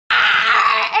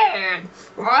Here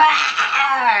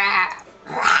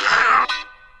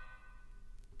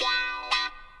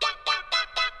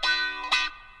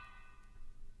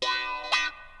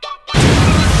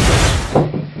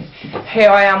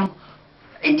I am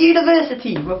in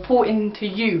university reporting to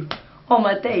you. Oh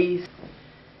my days.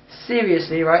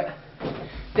 Seriously, right?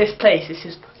 This place is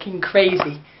just fucking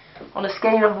crazy. On a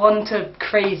scale of 1 to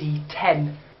crazy,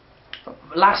 10.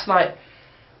 Last night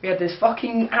we had this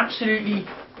fucking absolutely,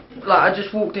 like, I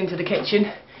just walked into the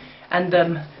kitchen and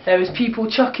there was people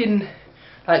chucking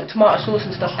like tomato sauce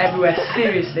and stuff everywhere.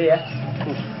 Seriously, yeah.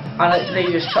 And they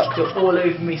just chucked it all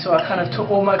over me, so I kind of took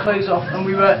all my clothes off and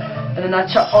then I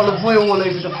chucked olive oil all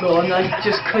over the floor and I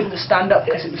just couldn't stand up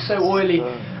because it was so oily,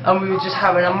 and we were just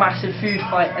having a massive food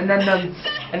fight. And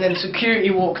then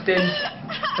security walked in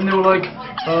and they were like,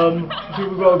 I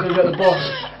think we've got to go get the boss.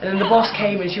 And then the boss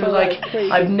came and she was like,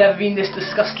 I've never been this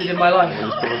disgusted in my life.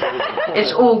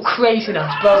 It's all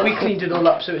craziness, but we cleaned it all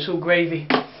up so it's all gravy.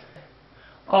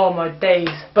 Oh my days.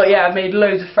 But yeah, I've made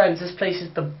loads of friends. This place is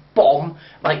the bomb.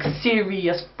 Like,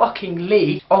 serious fucking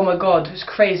Lee. Oh my god, it's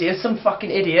crazy. It's some fucking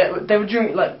idiot. They were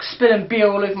drinking, like, spilling beer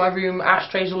all over my room,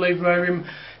 ashtrays all over my room,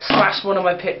 smashed one of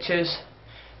my pictures,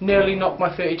 nearly knocked my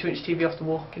 32-inch TV off the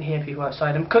wall. I can hear people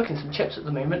outside. I'm cooking some chips at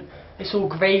the moment. It's all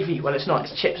gravy. Well, it's not,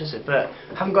 it's chips, is it? But I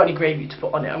haven't got any gravy to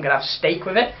put on it. I'm gonna have steak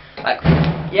with it. Like,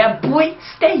 yeah, boy,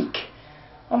 steak.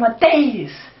 Oh my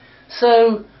days.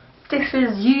 So this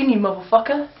is uni,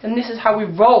 motherfucker, and this is how we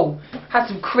roll. Had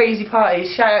some crazy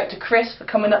parties. Shout out to Chris for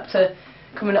coming up to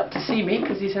see me,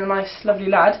 because he's a nice, lovely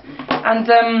lad. And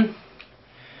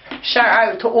shout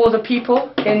out to all the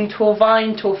people in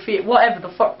Torvine, Torfield, whatever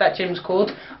the fuck that gym's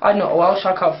called. I'm not Welsh,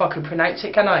 I can't fucking pronounce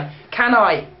it, can I? Can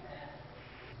I?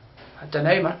 I don't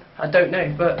know, man. I don't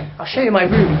know, but I'll show you my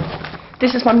room.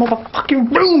 This is my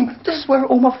motherfucking room. This is where it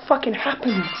all motherfucking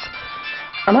happens.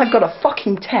 And I've got a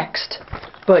fucking text.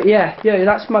 But yeah,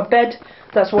 that's my bed.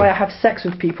 That's why I have sex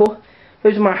with people.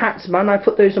 Those are my hats, man. I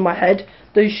put those on my head.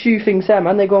 Those shoe things there,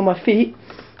 man, they go on my feet.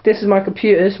 This is my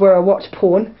computer. This is where I watch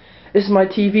porn. This is my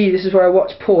TV. This is where I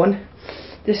watch porn.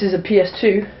 This is a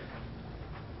PS2.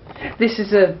 This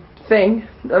is a thing.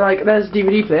 Like, there's a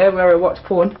DVD player where I watch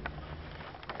porn.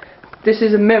 This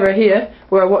is a mirror here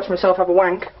where I watch myself have a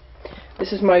wank.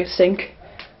 This is my sink,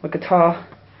 my guitar,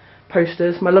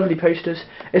 posters, my lovely posters.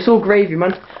 It's all gravy,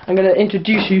 man. I'm going to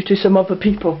introduce you to some other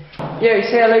people. Yo,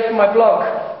 say hello to my vlog.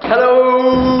 Hello!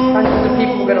 Hundreds of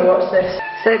people are going to watch this.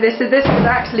 So this is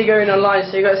actually going online,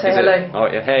 so you got to say hello. Oh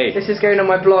yeah, hey. This is going on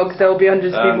my blog. There will be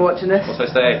hundreds of people watching this. What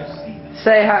should I say?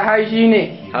 Say, how's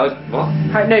uni? How's what?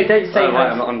 No, don't say oh, right,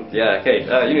 I'm not on. Yeah, okay.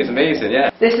 Uni's amazing, yeah.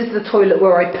 This is the toilet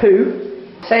where I poo.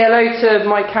 Say hello to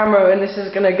my camera, and this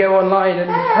is going to go online, and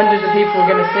hundreds of people are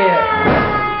going to see it.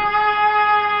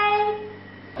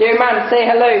 Yo man, say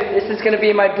hello. This is going to be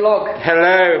my blog.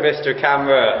 Hello, Mr.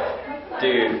 Camera.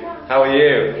 Dude, how are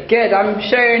you? Good, I'm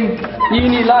showing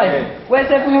uni life.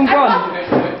 Where's everyone gone?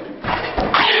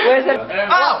 Where's everyone?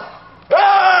 Oh!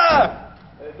 Ah!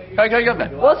 How you got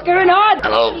there? What's going on?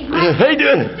 Hello. How you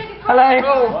doing? Hello.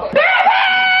 Oh.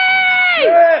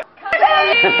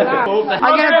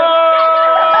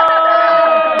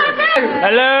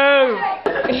 Hello.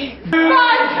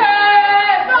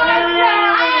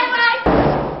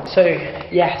 So,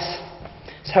 yes,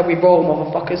 that's how we roll,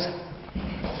 motherfuckers.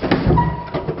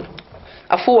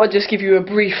 I thought I'd just give you a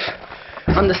brief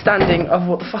understanding of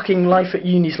what the fucking life at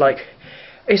uni's like.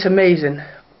 It's amazing.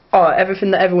 Oh,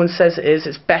 everything that everyone says it is,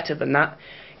 it's better than that.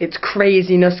 It's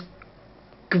craziness,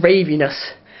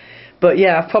 graviness. But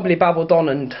yeah, I've probably babbled on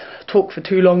and talked for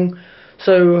too long,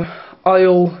 so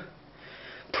I'll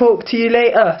talk to you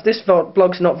later. This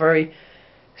vlog's not very...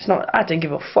 I don't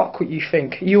give a fuck what you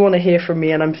think. You want to hear from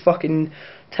me and I'm fucking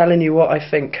telling you what I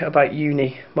think about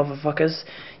uni, motherfuckers.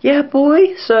 Yeah,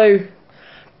 boy, so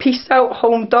peace out,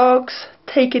 home dogs.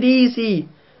 Take it easy.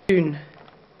 Soon.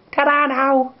 Ta-da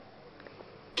now.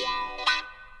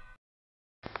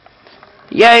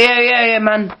 Yeah,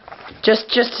 man. Just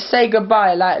to say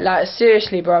goodbye, like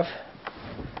seriously, bruv.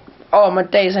 Oh, my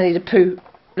days, I need to poo.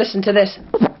 Listen to this.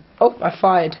 Oh, I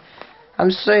fired. I'm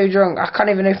so drunk, I can't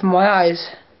even open my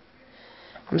eyes.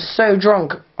 I'm so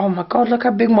drunk. Oh my god, look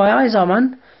how big my eyes are,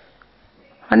 man.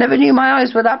 I never knew my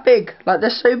eyes were that big. Like, they're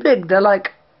so big. They're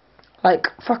like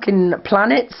fucking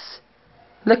planets.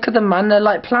 Look at them, man. They're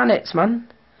like planets, man.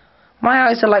 My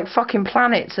eyes are like fucking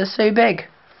planets. They're so big.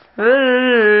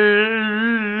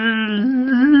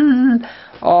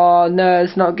 Oh no,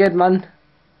 it's not good, man.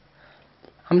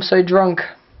 I'm so drunk.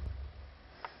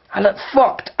 I look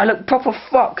fucked. I look proper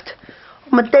fucked. Oh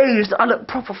my days, I look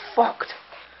proper fucked.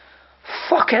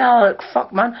 Fucking hell, I look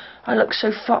fucked, man. I look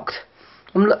so fucked.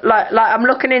 like I'm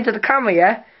looking into the camera,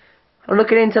 yeah. I'm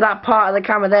looking into that part of the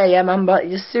camera there, yeah, man. But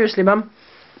just seriously, man.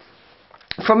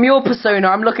 From your persona,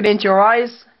 I'm looking into your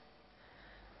eyes.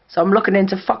 So I'm looking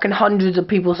into fucking hundreds of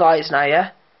people's eyes now,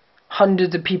 yeah.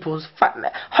 Hundreds of people's,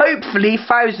 hopefully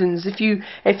thousands. If you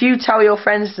tell your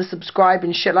friends to subscribe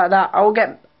and shit like that, I will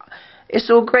get. It's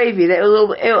all gravy.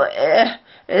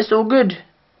 It's all good. Do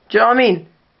you know what I mean?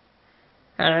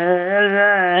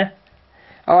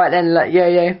 Alright then,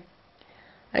 yo.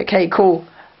 Okay, cool.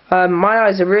 My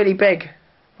eyes are really big.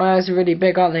 My eyes are really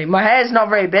big, aren't they? My hair's not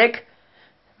very big.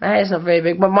 My hair's not very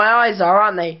big, but my eyes are,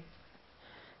 aren't they?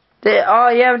 Oh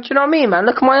yeah, do you know what I mean, man?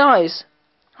 Look at my eyes.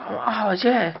 Oh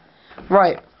yeah.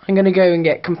 Right, I'm gonna go and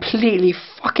get completely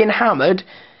fucking hammered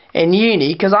in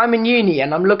uni, because I'm in uni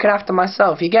and I'm looking after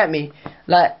myself, you get me?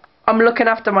 Like, I'm looking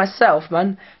after myself,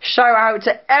 man. Shout out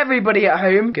to everybody at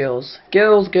home. Girls,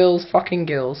 fucking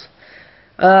girls.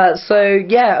 So,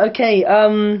 yeah, okay,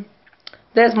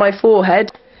 there's my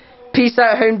forehead. Peace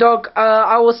out, home dog.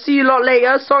 I will see you lot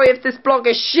later. Sorry if this vlog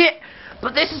is shit,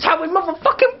 but this is how we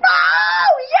motherfucking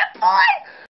roll! Yeah, boy!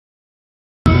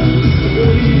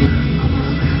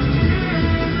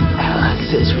 Alex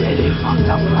is really fucked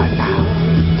up right now.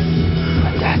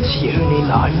 But that's uni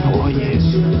life for you.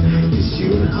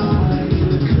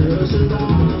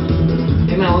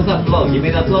 Hey man, what's that vlog? You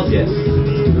made that vlog yet?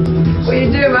 What are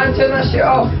you doing, man? Turn that shit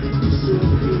off.